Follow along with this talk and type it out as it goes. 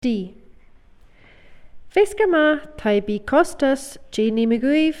D. Fiscar ma taibi costas Jeannie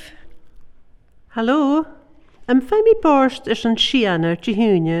McGuive. Hallo, femi borst is an sianer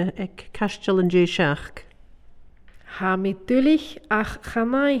dihúne ag castel an seach. Ha mi dulich ach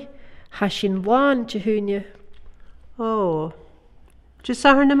chanai, ha sin wan jehunye. Oh,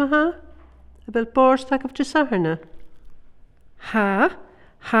 saharna ma ha? Bel borst ag of saharna?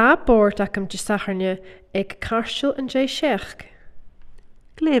 Ha bord acam saharne ag castel an seach.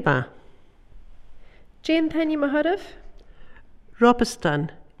 Gleva. Jane penny maharaf? Robestan,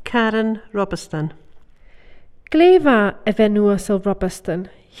 Karen Robestan. Gleva a venua sil Robestan,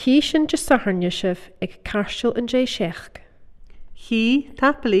 hi sin saharne sif ag castel an seach. He,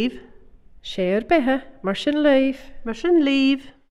 tapeliv. Share behe, mar sin leif. Mar sin leave.